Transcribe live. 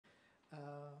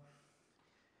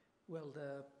Well,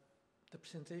 the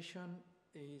presentation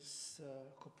is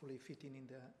hopefully fitting in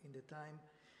the time.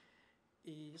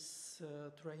 Is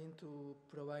trying to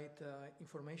provide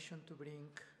information to bring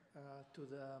to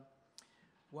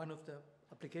one of the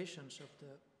applications of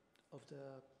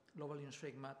the global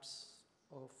ionospheric maps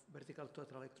of vertical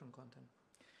total electron content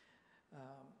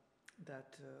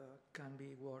that can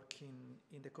be working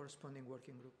in the corresponding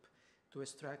working group to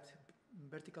extract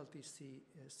vertical TC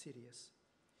series.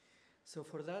 So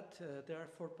for that, there are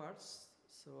 4 parts.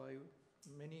 So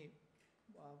many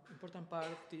important part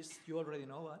is you already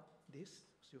know this,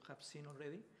 you have seen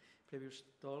already previous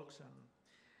talks. And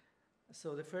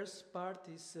so the first part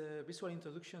is visual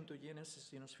introduction to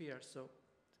GNSS ionosphere. So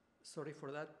sorry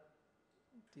for that.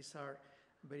 These are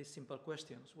very simple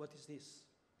questions. What is this?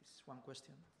 This is one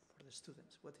question for the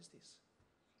students. What is this?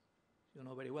 You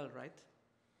know very well, right?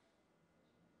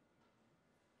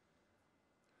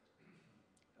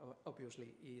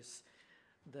 Obviously, is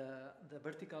the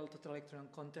vertical total electron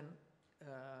content,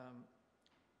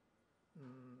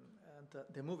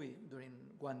 the movie during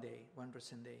one day, one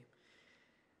recent day.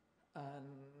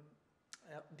 And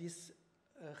this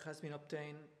has been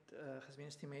obtained, has been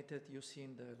estimated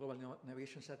using the Global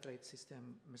Navigation Satellite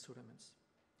System measurements.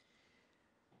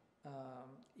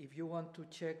 If you want to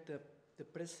check the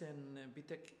present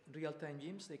VTech real-time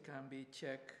GIMs, they can be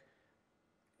checked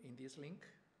in this link.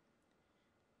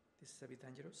 This is a bit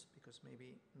dangerous because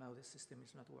maybe now the system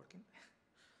is not working.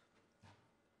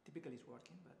 Typically it's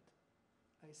working, but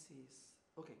I see it's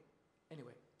okay.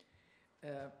 Anyway,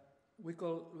 we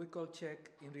call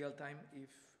check in real time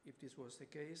if this was the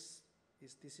case.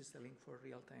 This is the link for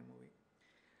real-time movie.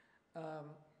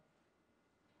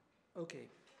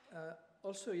 Okay.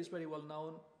 Also, it's very well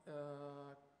known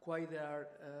why there are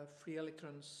free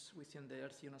electrons within the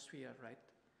Earth ionosphere, right?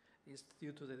 It's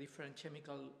due to the different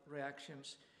chemical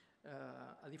reactions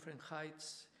at different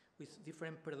heights with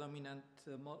different predominant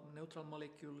neutral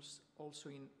molecules, also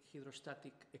in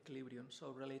hydrostatic equilibrium,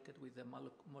 so related with the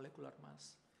molecular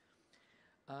mass.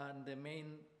 And the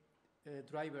main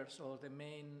drivers, or the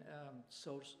main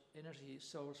energy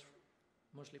source,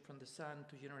 mostly from the sun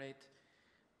to generate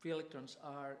free electrons,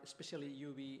 are especially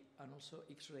UV and also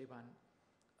X-ray band,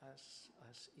 as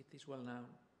it is well known.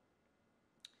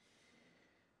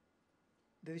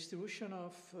 The distribution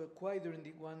of why during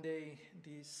the one day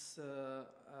this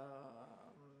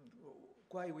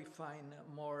why we find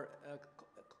more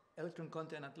electron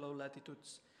content at low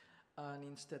latitudes and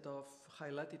instead of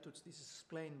high latitudes, this is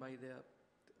explained by the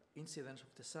incidence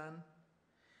of the sun.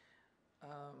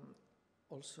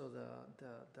 Also the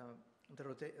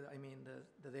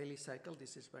daily cycle.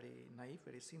 This is very naive,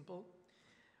 very simple,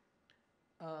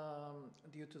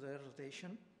 due to the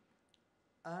rotation.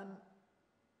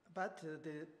 But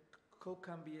how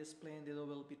can be explained the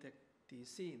double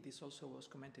PITHIA-TC? This also was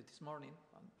commented this morning,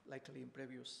 likely in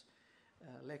previous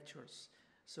lectures.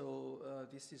 So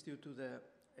this is due to the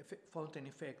fountain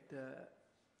effect, the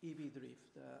EV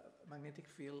drift, the magnetic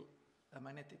field,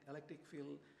 electric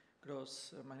field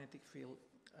gross magnetic field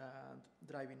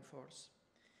driving force.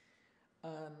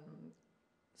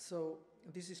 So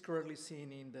this is currently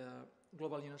seen in the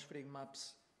global ionospheric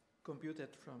maps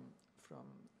computed from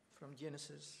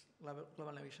GNSS,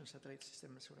 Global Navigation Satellite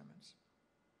System measurements.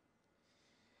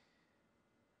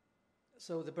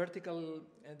 So the vertical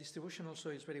distribution also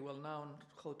is very well known.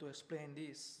 How to explain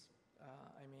this?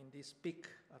 This peak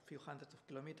a few hundreds of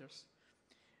kilometers.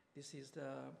 This is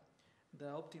the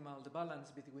optimal, the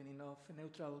balance between enough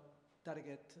neutral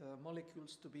target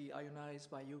molecules to be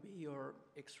ionized by UV or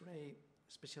X-ray,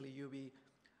 especially UV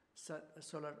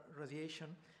solar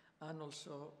radiation, and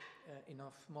also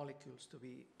enough molecules to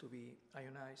be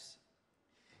ionized.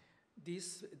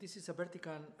 This is a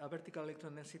vertical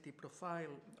electron density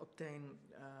profile obtained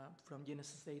from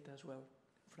GNSS data as well,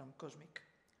 from COSMIC,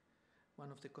 from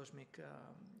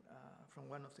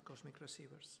one of the COSMIC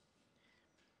receivers.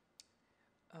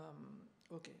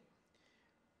 Okay.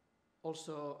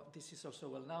 Also, this is also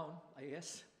well known, I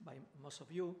guess, by most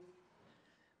of you.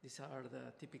 These are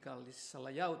the typical. This is a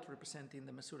layout representing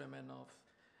the measurement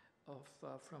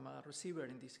from a receiver,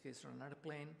 in this case from an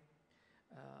airplane.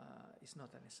 It's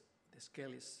not the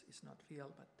scale is not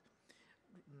real, but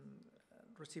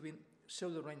receiving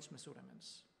pseudo-range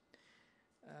measurements.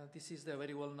 This is the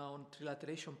very well-known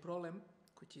trilateration problem,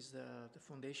 which is the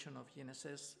foundation of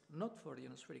GNSS, not for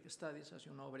ionospheric studies, as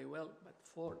you know very well, but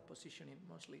for positioning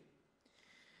mostly.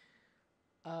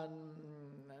 And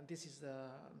this is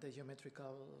the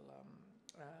geometrical,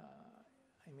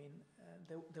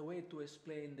 the way to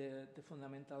explain the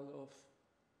fundamental of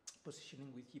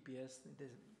positioning with GPS,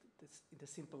 the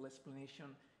simple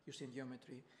explanation using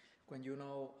geometry. When you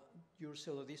know your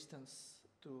pseudo distance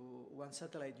to one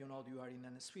satellite, you know you are in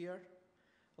a sphere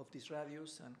of this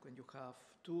radius, and when you have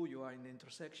 2, you are in the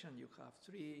intersection, you have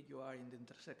 3, you are in the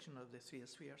intersection of the 3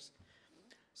 spheres.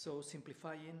 So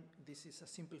simplifying, this is a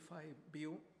simplified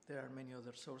view. There are many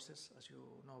other sources, as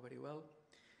you know very well,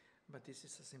 but this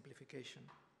is a simplification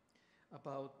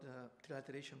about the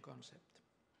trilateration concept.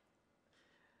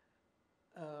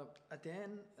 At the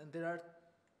end, there are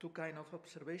 2 kinds of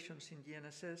observations in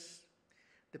GNSS.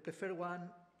 The preferred one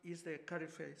is the carrier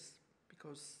phase,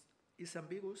 because it's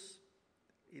ambiguous.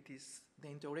 It is the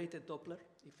integrated Doppler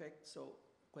effect, so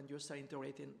when you start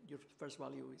integrating, your first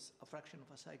value is a fraction of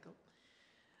a cycle.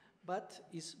 But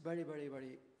it's very, very,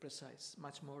 very precise,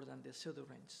 much more than the pseudo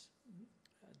range.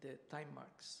 The time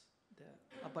marks, the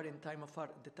apparent time of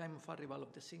the time of arrival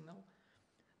of the signal,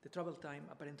 the travel time,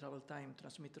 apparent travel time,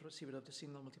 transmitter receiver of the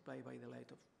signal multiplied by the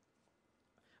light of,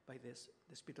 by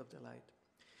the speed of the light.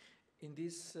 In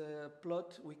this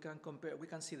plot, we can compare. We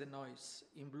can see the noise.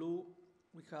 In blue,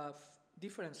 we have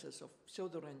differences of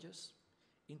pseudo ranges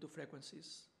into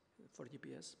frequencies for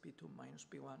GPS, P2 minus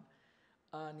P1.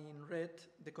 And in red,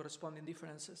 the corresponding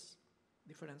difference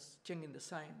changing the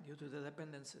sign due to the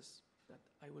dependencies that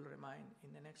I will remind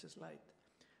in the next slide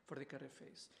for the carrier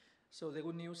phase. So the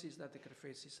good news is that the carrier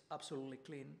phase is absolutely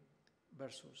clean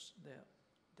versus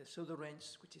the pseudo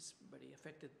range, which is very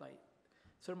affected by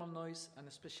thermal noise and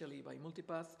especially by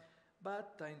multipath,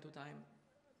 but time to time,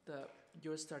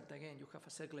 you start again, you have a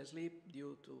circular slip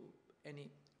due to an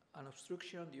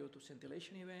obstruction, due to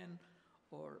scintillation event,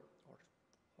 or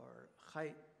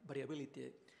high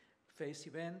variability phase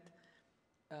event.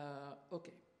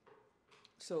 Okay,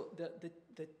 so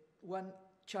the one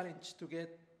challenge to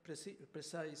get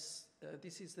precise,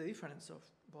 this is the difference of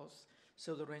both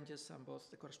pseudo ranges and both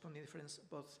the corresponding difference,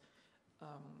 both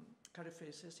carrier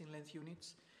phases in length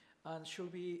units, and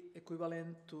should be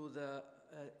equivalent to the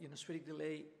ionospheric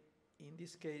delay, in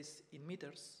this case in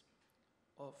meters,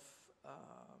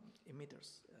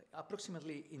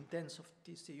 approximately in tens of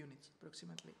TC units,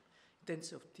 approximately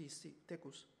tens of TC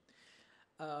tecus.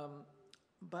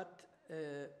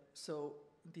 So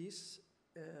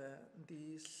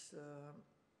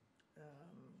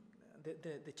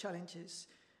the challenge is,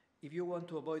 if you want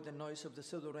to avoid the noise of the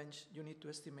pseudo range, you need to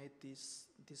estimate these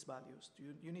values.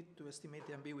 You need to estimate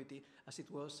the ambiguity, as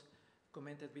it was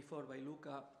commented before by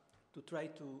Luca, to try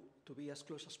to be as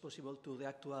close as possible to the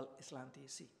actual slant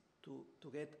EC, to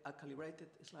get a calibrated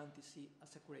slant EC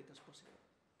as accurate as possible,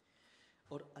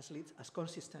 or as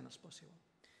consistent as possible.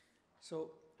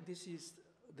 So this is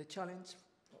the challenge,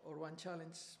 or one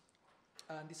challenge,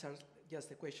 and these are just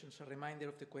the questions, a reminder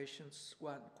of the questions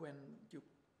when you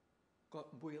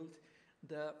build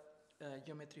the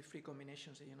geometry-free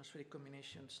combinations, the ionospheric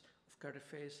combinations of carrier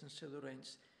phase and pseudo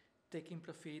range, taking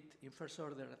profit in first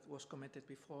order, that was commented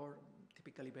before,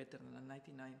 typically better than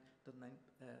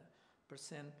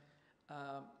 99.9%,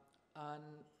 and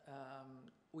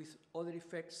with other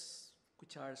effects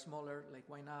which are smaller, like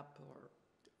wind up or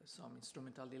some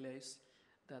instrumental delays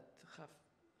that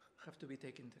have to be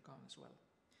taken into account as well.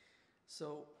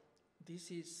 So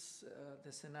this is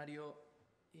the scenario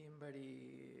in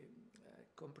very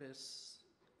compressed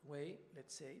way,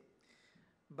 let's say.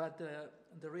 But the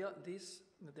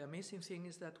amazing thing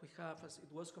is that we have, as it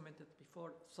was commented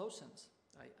before, thousands.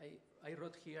 I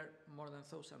wrote here more than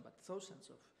 1,000, but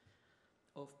thousands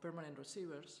of permanent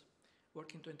receivers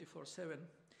working 24/7,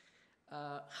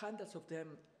 hundreds of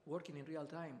them working in real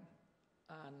time,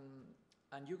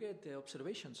 and you get the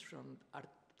observations from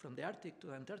the Arctic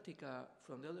to Antarctica,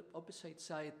 from the other opposite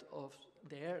side of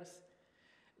the Earth.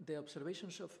 The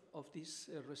observations of these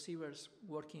receivers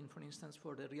working, for instance,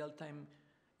 for the real-time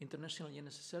International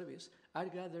GNSS Service are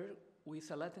gathered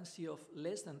with a latency of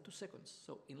less than 2 seconds.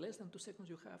 So in less than 2 seconds,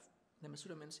 you have the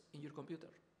measurements in your computer.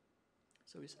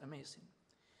 So it's amazing.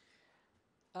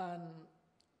 And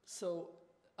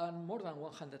more than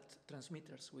 100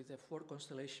 transmitters with the 4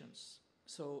 constellations.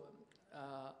 So,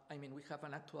 I mean, we have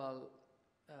an actual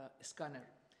scanner,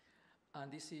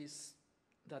 and this is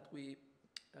that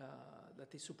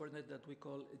is supported, that we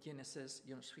call GNSS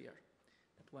ionosphere.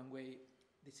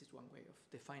 This is one way of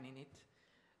defining it.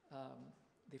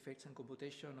 The effects and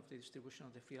computation of the distribution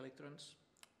of the free electrons,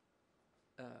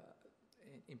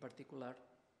 in particular,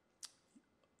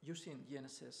 using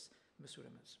GNSS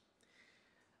measurements.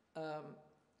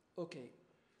 Okay,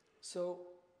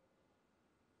 so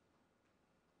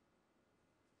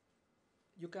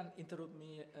you can interrupt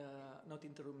me, not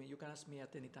interrupt me, you can ask me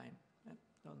at any time.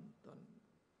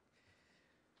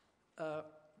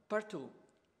 Part 2,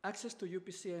 access to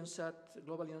UPC and SAT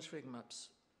global ionospheric maps.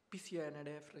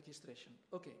 PITHIA-NRF registration.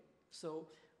 Okay, so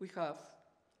we have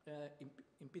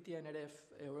in PITHIA-NRF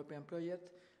European project,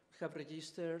 we have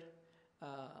registered,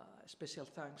 special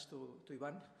thanks to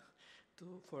Ivan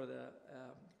for the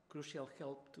crucial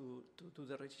help to do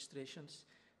the registrations,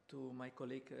 to my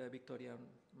colleague Victoria and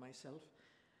myself.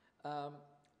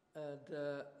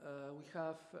 We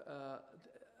have,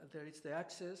 there is the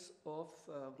access of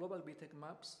global BTEC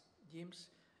maps, GIMs,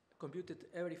 computed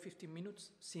every 15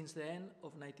 minutes since the end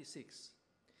of '96.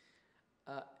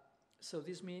 So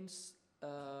this means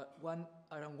around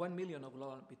 1 million of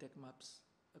global BTEC maps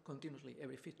continuously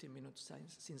every 15 minutes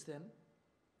since then.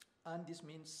 And this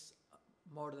means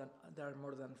there are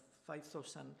more than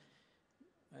 5,000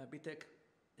 BTEC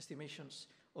estimations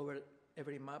over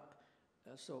every map,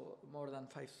 so more than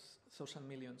 5,000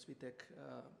 million BTEC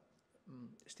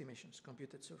estimations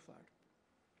computed so far,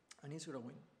 and it's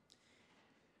growing.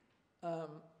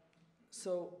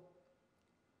 So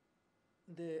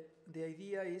the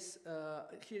idea is,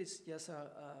 here is just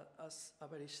a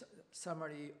very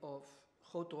summary of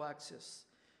how to access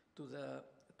to the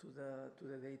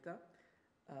data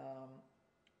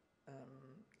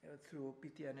through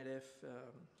PITHIA-NRF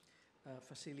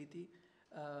facility.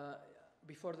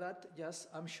 Before that,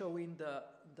 I'm showing the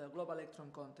global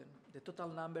electron content, the total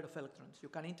number of electrons. You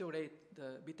can integrate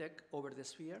the BTEC over the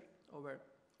sphere, over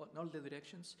all the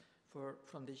directions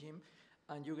from the GIM,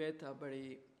 and you get a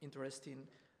very interesting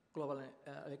global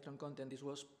electron content. This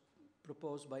was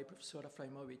proposed by Professor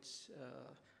Afraimovic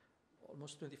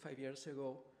almost 25 years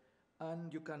ago.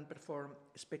 And you can perform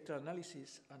spectral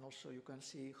analysis, and also you can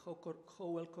see how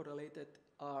well correlated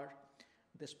are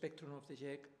the spectrum of the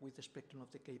JEC with the spectrum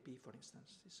of the KP, for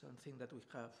instance. It's something that we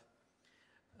have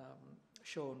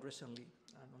shown recently,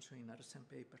 and also in a recent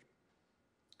paper.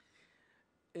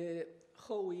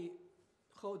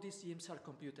 How these GIMs are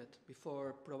computed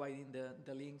before providing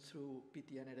the link through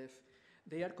PITHIA-NRF.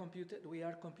 We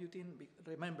are computing,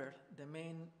 remember, the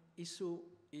main issue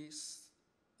is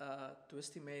to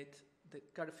estimate the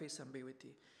carrier phase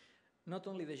ambiguity. Not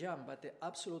only the jump, but the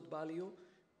absolute value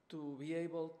to be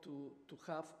able to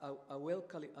have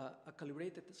a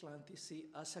calibrated slant TC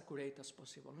as accurate as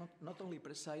possible. Not only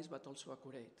precise, but also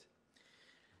accurate,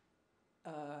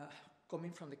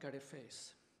 coming from the carrier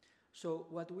phase. So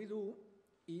what we do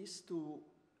is to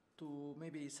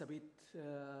maybe it's a bit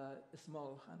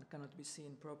small and cannot be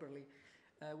seen properly.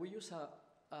 We use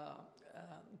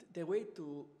the way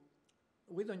to,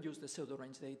 we don't use the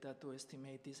pseudo-range data to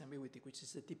estimate this ambiguity, which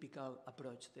is the typical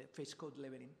approach, the phase code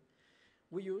leveling.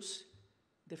 We use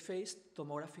the phase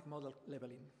tomographic model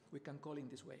leveling. We can call it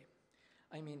this way.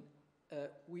 I mean,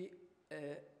 we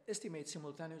estimate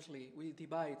simultaneously, we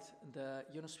divide the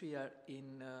ionosphere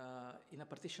in a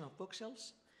partition of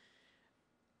voxels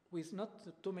with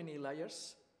not too many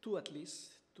layers, 2 at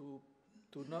least, to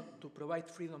provide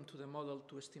freedom to the model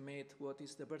to estimate what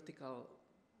is the vertical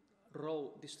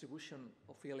row distribution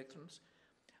of free electrons,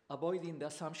 avoiding the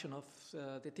assumption of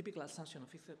the typical assumption of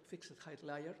fixed height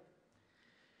layer.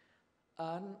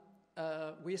 And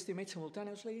we estimate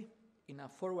simultaneously in a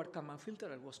forward Kalman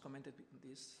filter, it was commented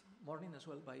this morning as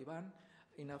well by Ivan,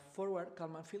 in a forward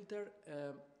Kalman filter,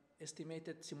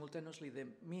 estimated simultaneously the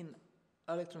mean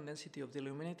electron density of the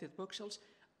illuminated voxels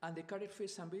and the carrier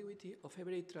phase ambiguity of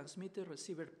every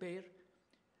transmitter-receiver pair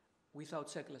without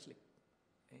cycle slip.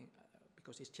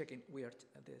 Because it's checking,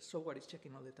 the software is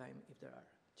checking all the time if there are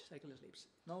cycle slips.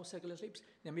 No cycle slips,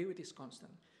 the ambiguity is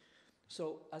constant.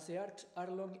 So as the arcs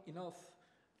are long enough,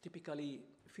 typically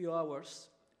few hours,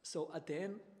 so at the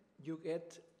end you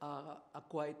get a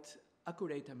quite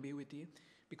accurate ambiguity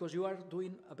because you are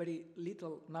doing a very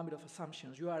little number of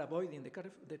assumptions. You are avoiding the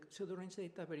pseudo-range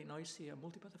data, very noisy and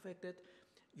multipath affected.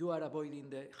 You are avoiding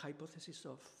the hypothesis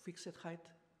of fixed height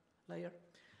layer.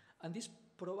 And this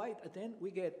provide, at the end,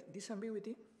 we get this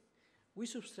ambiguity. We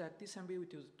subtract this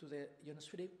ambiguity to the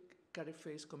ionospheric carrier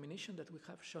phase combination that we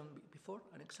have shown before,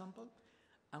 an example,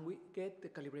 and we get the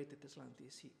calibrated slant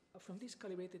TC. From this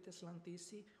calibrated slant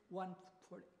TC, one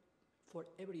for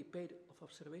every pair of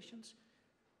observations,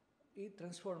 it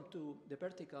transformed to the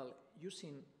vertical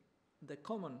using the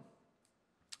common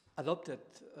adopted,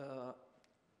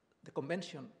 the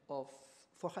convention of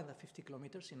 450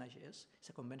 kilometers in IGS. It's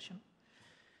a convention.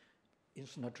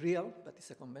 It's not real, but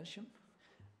it's a convention.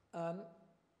 And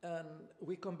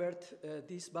we convert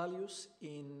these values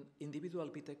in individual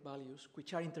BTEC values,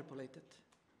 which are interpolated.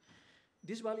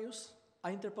 These values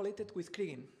are interpolated with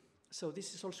Kriging. So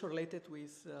this is also related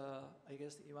with, I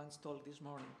guess, Ivan's talk this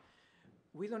morning.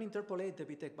 We don't interpolate the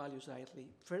BTEC values directly.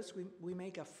 First, we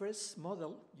make a first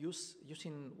model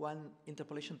using one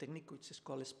interpolation technique, which is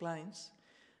called splines.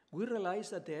 We realize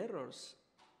that the errors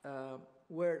had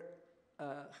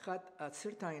a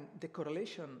certain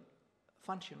decorrelation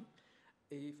function.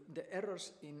 If the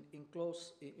errors in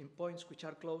points which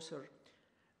are closer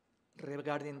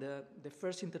regarding the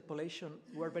first interpolation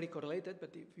were very correlated,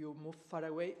 but if you move far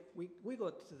away, we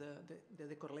got the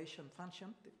decorrelation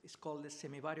function. It's called the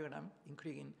semivariogram in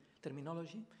Kriging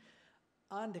terminology.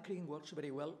 And the Kriging works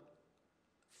very well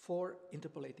for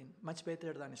interpolating, much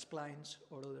better than splines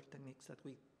or other techniques that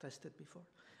we tested before.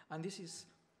 And this is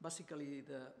basically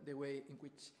the way in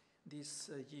which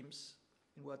these GIMs,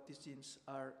 in what these genes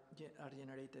are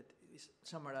generated, is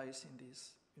summarized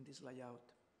in this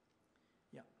layout.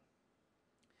 Yeah.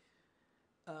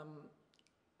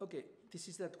 Okay, this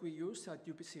is that we use at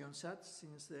UPC on SAT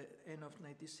since the end of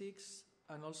 '96,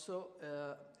 and also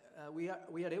we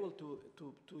are able to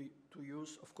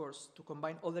use, of course, to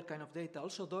combine other kind of data,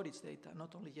 also Doris data,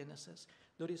 not only GNSS,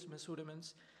 Doris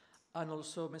measurements, and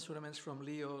also measurements from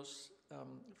LEOs,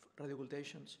 radio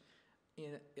occultations.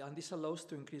 And this allows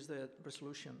to increase the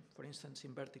resolution, for instance,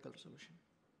 in vertical resolution.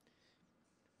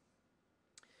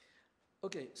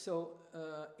 Okay, so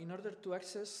in order to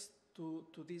access to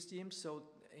these GIMs, so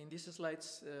in these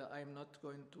slides, I'm not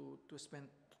going to spend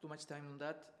too much time on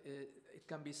that. It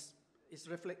can be,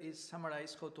 it's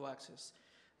summarized how to access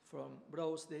from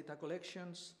browse data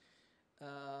collections.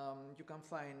 You can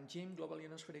find GIM, global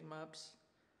ionospheric maps,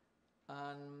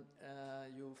 and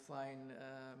you find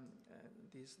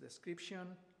this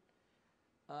description,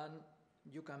 and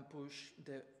you can push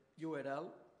the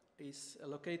URL. Is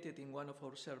located in one of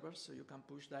our servers, so you can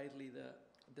push directly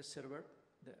the server.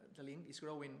 The link is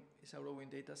growing, is a growing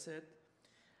data set,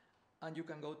 and you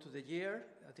can go to the year.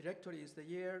 A directory is the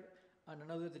year, and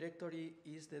another directory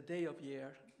is the day of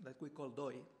year that we call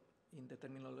DOI in the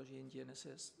terminology in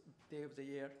GNSS, day of the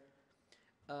year,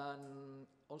 and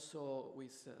also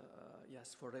with,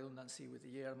 yes, for redundancy with the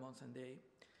year, month, and day,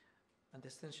 and the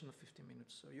extension of 15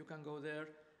 minutes. So you can go there,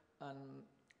 and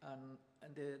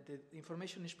the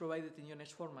information is provided in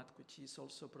UNX format, which is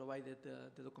also provided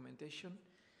the documentation.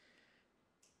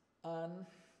 And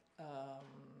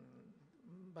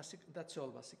that's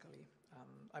all basically.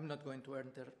 I'm not going to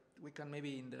enter. We can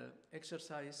maybe in the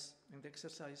exercises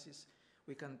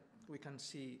we can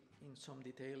see in some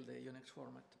detail the UNX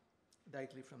format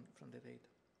directly from the data.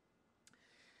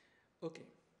 Okay.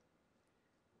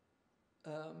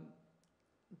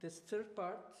 The third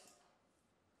part.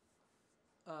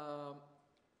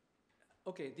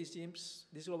 Okay, these GIMs,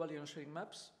 these global ionospheric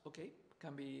maps, okay,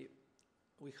 can be.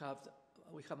 We have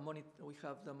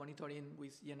the monitoring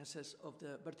with GNSS of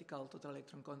the vertical total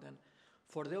electron content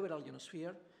for the overall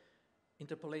ionosphere,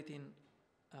 interpolating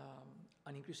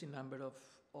an increasing number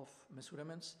of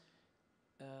measurements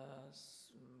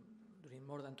during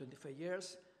more than 25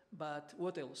 years. But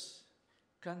what else?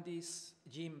 Can this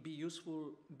GIM be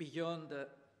useful beyond the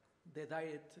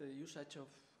direct usage of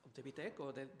the BTEC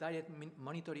or the direct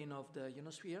monitoring of the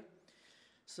ionosphere?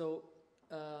 So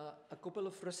a couple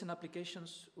of recent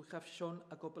applications, we have shown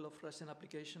a couple of recent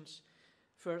applications.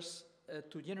 First,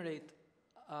 to generate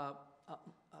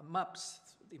maps,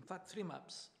 in fact 3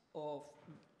 maps of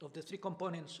the 3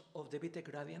 components of the BTEC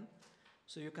gradient.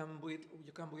 So you can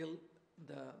build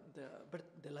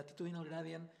the latitudinal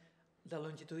gradient, the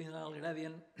longitudinal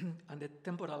gradient, and the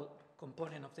temporal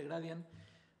component of the gradient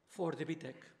for the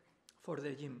BTEC, for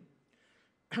the GIM.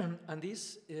 And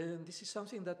this is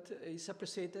something that is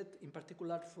appreciated in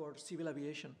particular for civil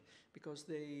aviation, because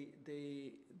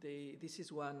this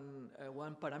is one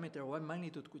parameter, one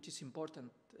magnitude which is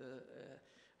important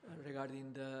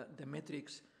regarding the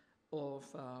metrics of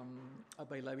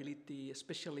availability,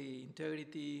 especially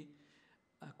integrity,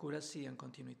 accuracy, and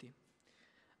continuity.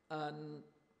 And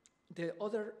the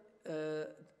other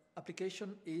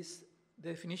application is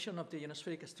the definition of the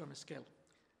ionospheric storm scale.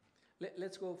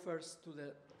 Let's go first to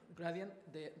the gradient.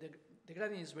 The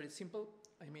gradient is very simple.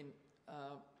 I mean,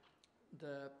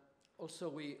 also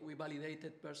we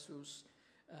validated versus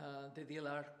the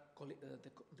DLR,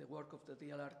 the work of the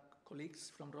DLR colleagues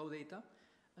from raw data,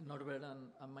 Norbert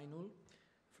and Manuel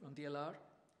from DLR.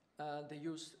 They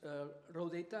used raw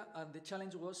data, and the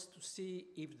challenge was to see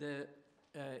if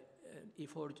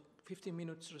our 15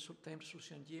 minutes time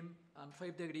resolution GIM and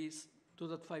 5 degrees,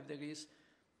 2.5 degrees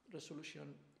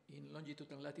resolution in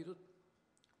longitude and latitude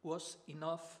was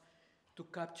enough to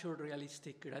capture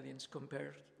realistic gradients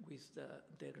compared with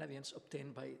the gradients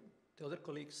obtained by the other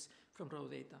colleagues from raw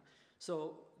data.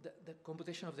 So the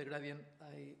computation of the gradient,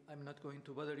 I'm not going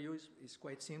to bother you, is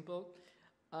quite simple.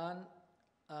 And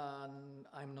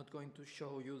I'm not going to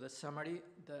show you the summary.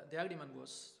 The agreement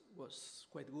was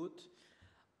quite good.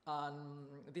 And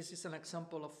this is an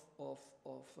example of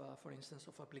for instance,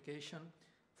 of application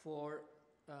for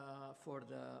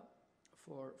the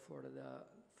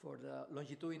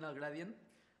longitudinal gradient,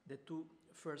 the two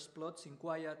first plots in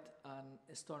quiet and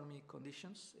stormy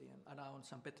conditions around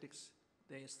St. Patrick's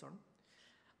Day storm.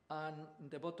 And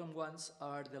the bottom ones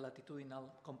are the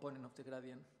latitudinal component of the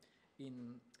gradient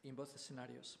in both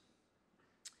scenarios.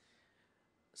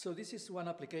 So this is one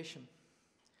application.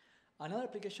 Another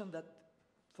application that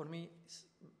for me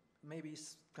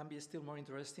can be still more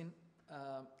interesting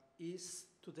is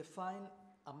to define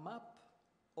a map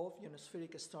of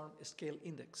ionospheric storm scale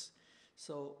index.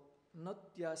 So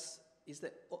not just is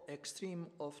the extreme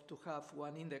of to have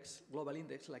one index, global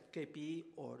index like KP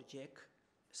or JEC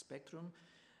spectrum,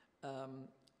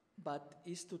 but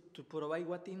is to provide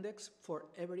what index for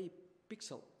every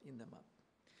pixel in the map.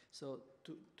 So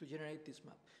to generate this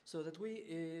map. So that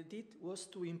we did was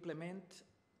to implement,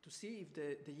 to see if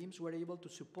the GIMs were able to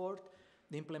support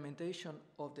the implementation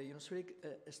of the ionospheric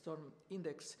storm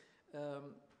index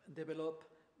developed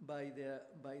by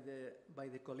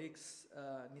the colleagues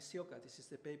Nishioka. This is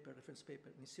the paper, reference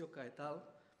paper, Nishioka et al.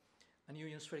 A new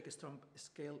ionospheric storm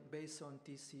scale based on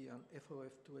TC and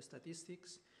FOF2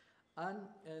 statistics. And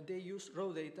they use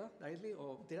raw data directly,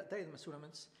 or direct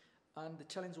measurements, and the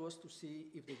challenge was to see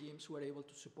if the GIMs were able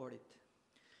to support it.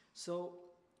 So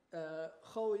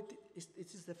how it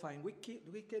is defined, we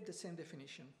kept the same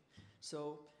definition.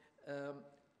 So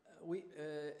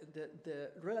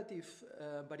the relative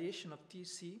variation of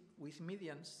TC with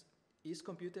medians is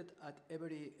computed at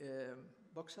every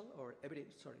voxel, or every,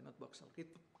 sorry, not voxel,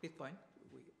 grid point.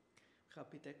 We have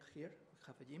PTEC here, we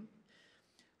have a GIM.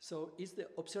 So it's the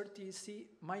observed TC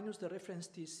minus the reference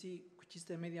TC, which is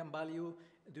the median value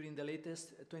during the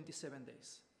latest 27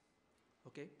 days,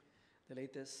 okay? The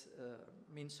latest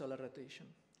mean solar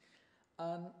rotation.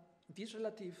 And this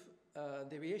relative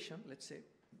deviation, let's say,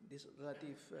 this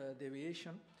relative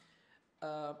deviation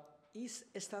is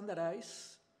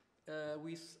standardized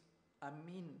with a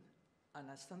mean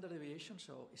and a standard deviation,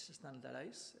 so it's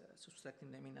standardized,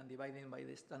 subtracting the mean and dividing by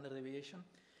the standard deviation,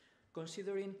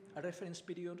 considering a reference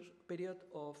period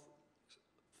of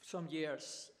some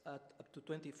years up to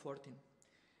 2014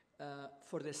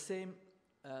 for the same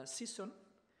season,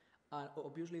 and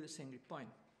obviously the same grid point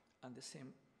and the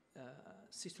same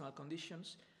seasonal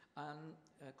conditions, and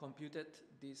computed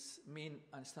this mean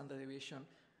and standard deviation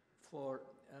for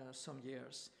some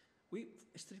years. We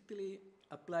strictly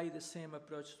apply the same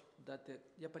approach that the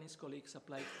Japanese colleagues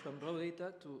applied from raw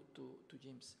data to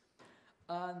GIMs.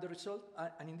 And the result,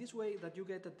 and in this way that you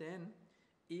get at the end,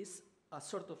 is a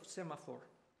sort of semaphore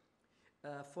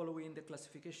following the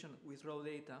classification with raw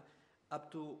data up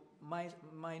to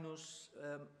minus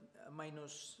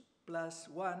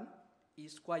 +1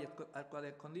 is quiet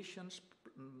conditions,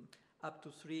 up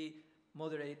to 3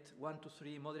 moderate, 1 to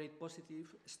 3 moderate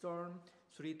positive storm,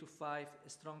 3 to 5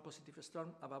 strong positive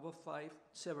storm, above 5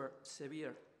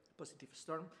 severe positive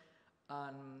storm,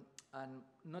 and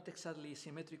not exactly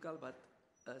symmetrical, but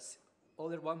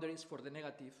other boundaries for the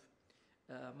negative,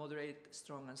 moderate,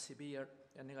 strong, and severe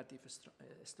negative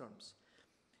storms.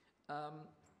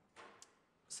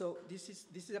 So this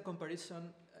is a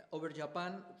comparison over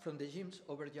Japan, from the GIMs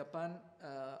over Japan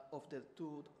of the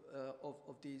two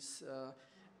of this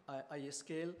I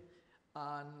scale,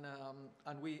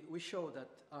 and we show that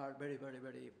are very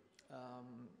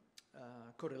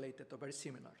correlated or very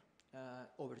similar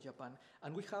over Japan,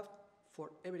 and we have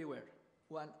for everywhere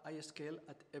one I scale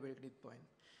at every grid point.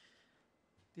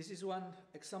 This is one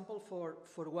example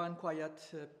for one quiet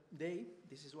day.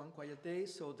 This is one quiet day,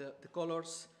 so the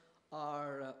colors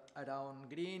are around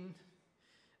green,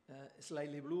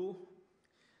 slightly blue.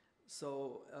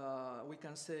 So we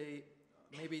can say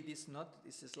maybe this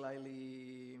is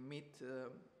slightly mid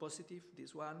positive,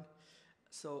 this one.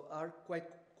 So are quite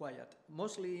quiet,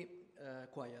 mostly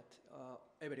quiet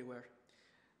everywhere.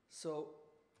 So,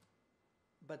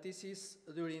 but this is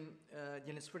during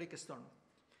ionospheric storm.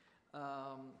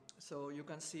 So you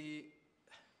can see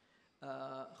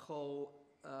how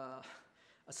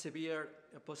a severe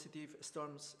positive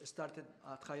storms started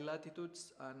at high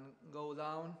latitudes and go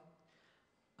down,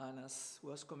 and as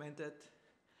was commented,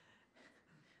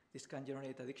 this can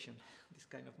generate addiction, this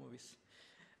kind of movies.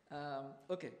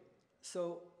 Okay,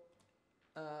 so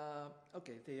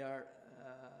okay, they are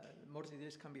more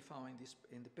details can be found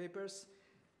in the papers.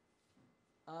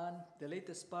 And the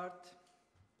latest part,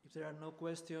 if there are no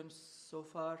questions so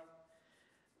far,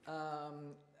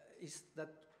 is that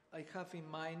I have in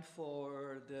mind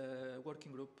for the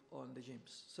working group on the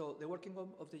GIMs. So the working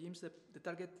group of the GIMs, the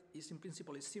target is in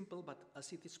principle is simple, but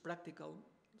as it is practical,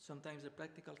 sometimes the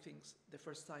practical things, the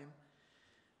first time,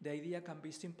 the idea can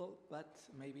be simple, but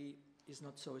maybe is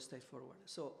not so straightforward.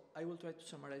 So I will try to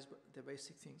summarize the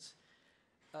basic things.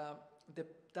 The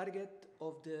target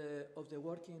of the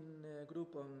working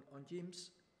group on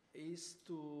GIMs is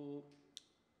to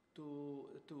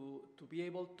be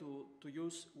able to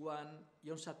use one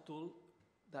YONSAT tool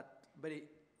that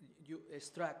you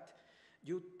extract.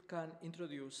 You can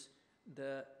introduce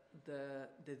the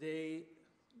day,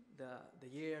 the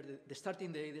year, the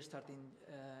starting day,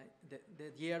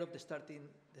 the year of the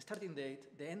starting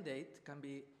date, the end date can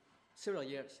be several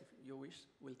years if you wish,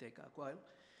 will take a while.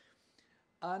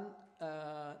 And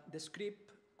the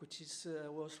script, which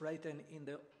was written in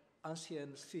the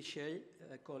ancient C shell,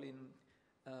 calling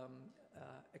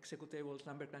executables,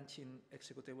 number crunching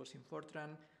executables in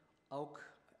Fortran, AUK,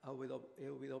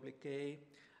 AWK,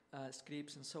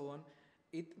 scripts, and so on.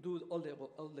 It do all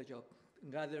the job.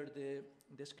 Gather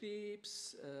the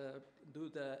scripts, do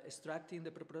the extracting,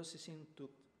 the preprocessing to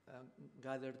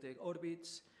gather the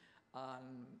orbits,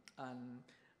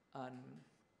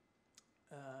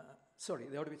 sorry,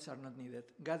 the orbits are not needed.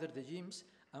 Gather the GIMs,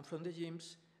 and from the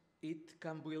GIMs, it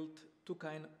can build two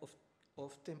kinds of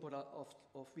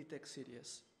VTEX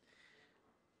series.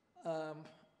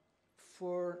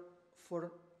 For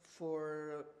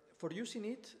using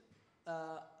it,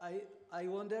 I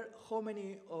wonder how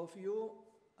many of you,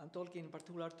 I'm talking in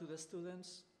particular to the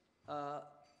students,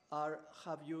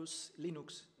 have used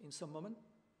Linux in some moment?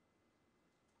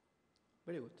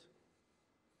 Very good.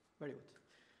 Very good.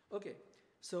 Okay,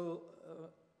 so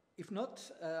if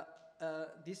not,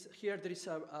 here there is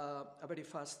a very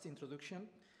fast introduction.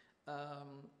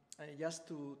 Just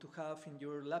to have in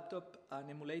your laptop an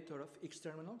emulator of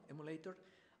Xterminal emulator,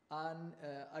 and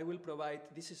I will provide,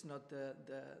 this is not the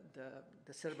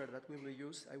server that we will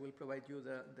use, I will provide you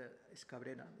the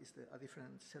Cabrera, is a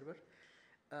different server.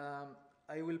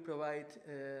 I will provide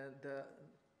the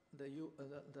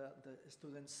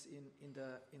students in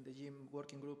the GIM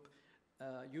working group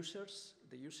users,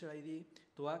 the user ID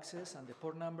to access and the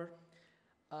port number,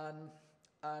 and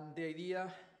the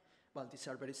idea, well, these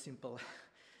are very simple.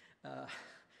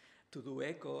 To do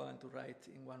echo and to write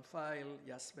in one file,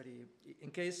 just very. In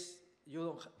case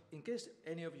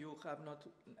any of you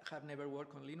have never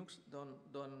worked on Linux,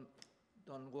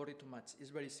 don't worry too much. It's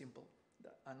very simple,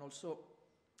 and also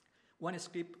one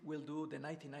script will do the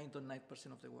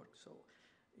 99.9% of the work. So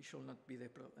it should not be the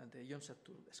YONSAT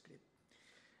tool script.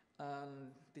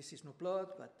 And this is no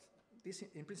plot, but this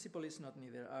in principle is not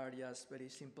neither. Are just very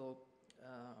simple.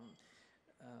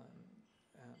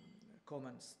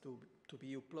 Commands to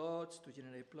view plots, to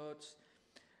generate plots,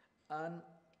 and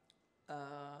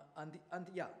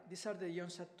yeah, these are the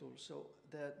YONSAT tools. So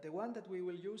the one that we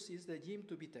will use is the GIM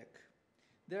to VTEC.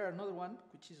 There are another one,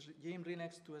 which is GIM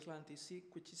Renex to SLAN TC,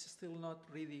 which is still not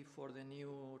ready for the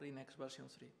new Renex version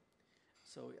 3.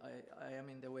 So I am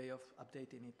in the way of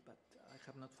updating it, but I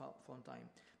have not found time.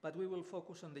 But we will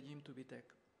focus on the GIM to VTEC.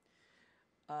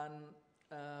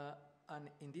 And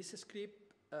in this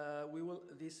script,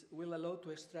 this will allow to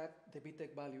extract the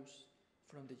VTEC values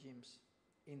from the GIMs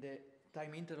in the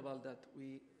time interval that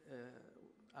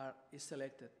is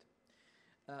selected.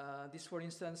 This, for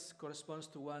instance, corresponds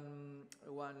to one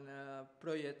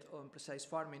project on precise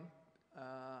farming.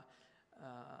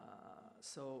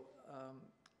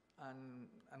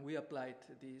 And we applied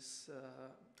this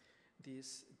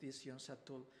YONSAT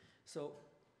tool. So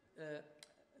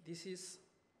this is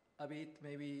a bit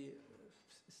maybe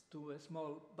too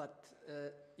small, but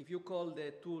if you call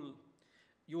the tool,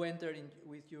 you enter in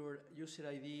with your user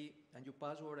ID and your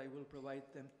password. I will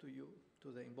provide them to you,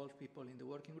 to the involved people in the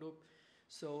working group.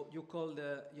 So you call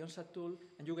the YONSAT tool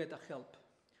and you get a help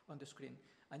on the screen.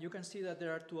 And you can see that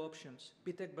there are two options,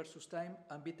 VTEC versus time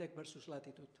and VTEC versus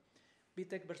latitude.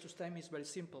 VTEC versus time is very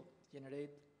simple.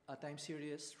 Generate a time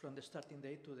series from the starting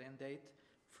date to the end date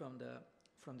from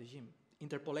the GIM,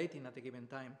 interpolating at a given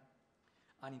time,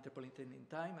 and interpolating in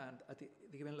time and at the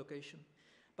given location.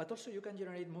 But also you can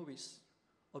generate movies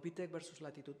of VTEC versus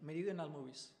latitude, meridional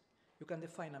movies. You can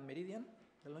define a meridian,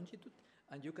 the longitude,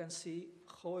 and you can see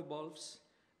how evolves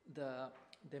the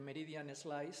meridian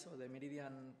slice or the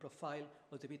meridian profile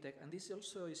of the VTEC. And this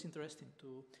also is interesting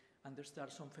to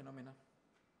understand some phenomena.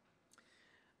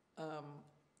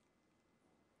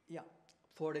 Yeah,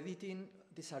 for editing,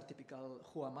 these are typical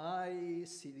who am I,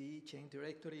 CD, change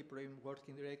directory, program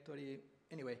working directory.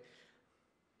 Anyway,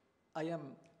 I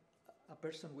am a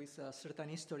person with a certain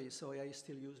history, so I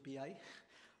still use BI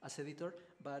as editor,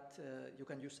 but you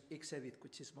can use Xedit,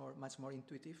 which is much more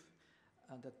intuitive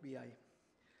than BI.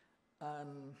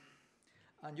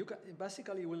 And you can,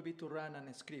 basically, it will be to run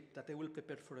a script that I will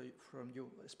prepare from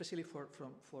you, especially for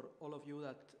all of you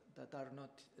that are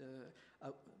not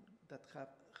that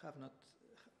have not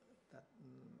that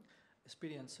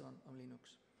experience on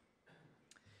Linux.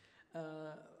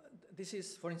 This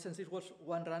is, for instance, it was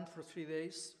one run for 3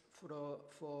 days for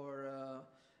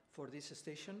this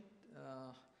station.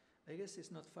 I guess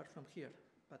it's not far from here,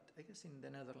 but I guess in the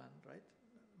Netherlands, right?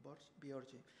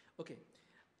 Borge. Okay,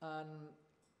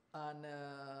 and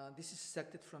this is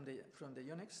extracted from the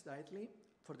Unix directly.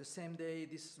 For the same day,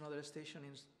 this is another station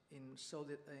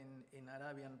in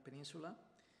Arabian Peninsula,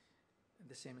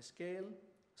 the same scale.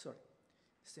 Sorry,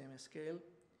 same scale.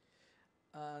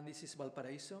 And this is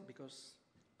Valparaiso, because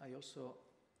I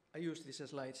use these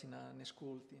slides in a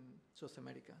school in South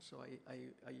America, so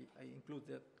I include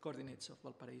the coordinates of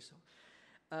Valparaiso.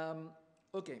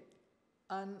 Okay,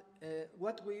 and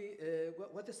what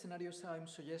the scenarios I'm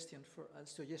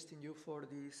suggesting you for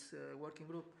this working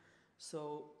group.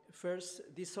 So first,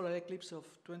 this solar eclipse of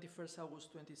 21st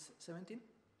August 2017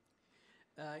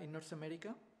 in North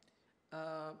America.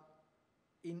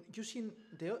 In using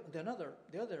the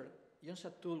other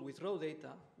UNSAT tool with raw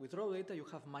data you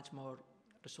have much more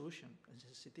resolution and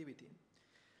sensitivity.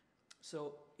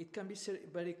 So it can be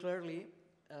very clearly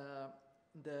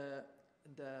the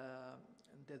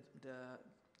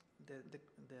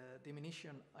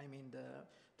diminution, I mean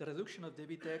the reduction of the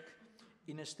VTEC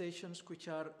in stations which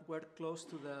were close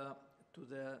to the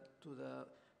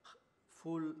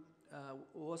full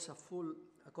was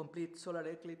a complete solar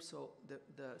eclipse. So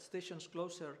the stations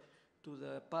closer to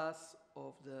the path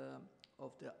of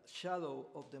the shadow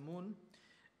of the moon,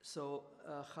 so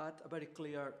had a very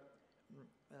clear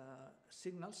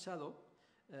signal shadow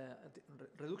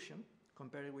reduction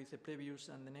compared with the previous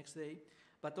and the next day,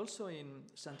 but also in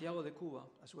Santiago de Cuba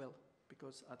as well,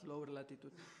 because at lower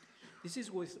latitude. This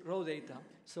is with raw data,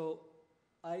 so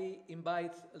I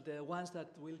invite the ones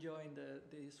that will join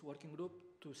this working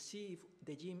group to see if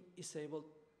the GIM is able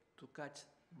to catch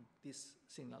these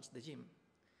signals, the GIM,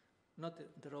 not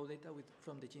the raw data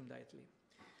from the GIM directly.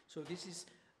 So this is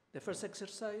the first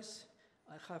exercise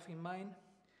I have in mind,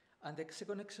 and the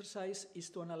second exercise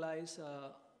is to analyze,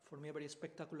 for me, a very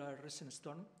spectacular recent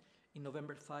storm in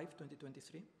November 5,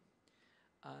 2023,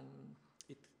 and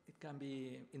it can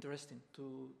be interesting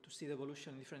to see the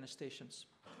evolution in different stations.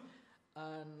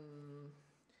 And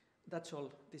that's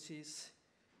all. This is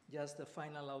just the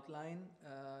final outline,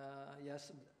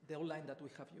 just the outline that we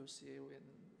have used in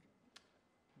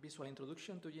visual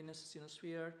introduction to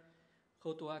Genesphere,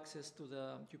 how to access to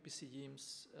the UPC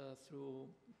GIMs through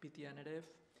PITHIA-NRF,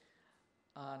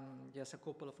 and just a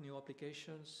couple of new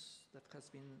applications that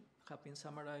have been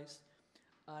summarized,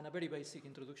 and a very basic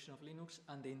introduction of Linux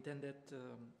and the intended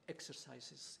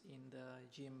exercises in the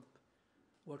GIM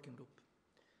working group.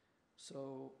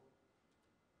 So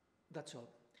that's all.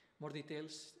 More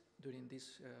details during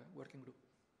this working group.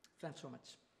 Thanks so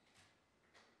much.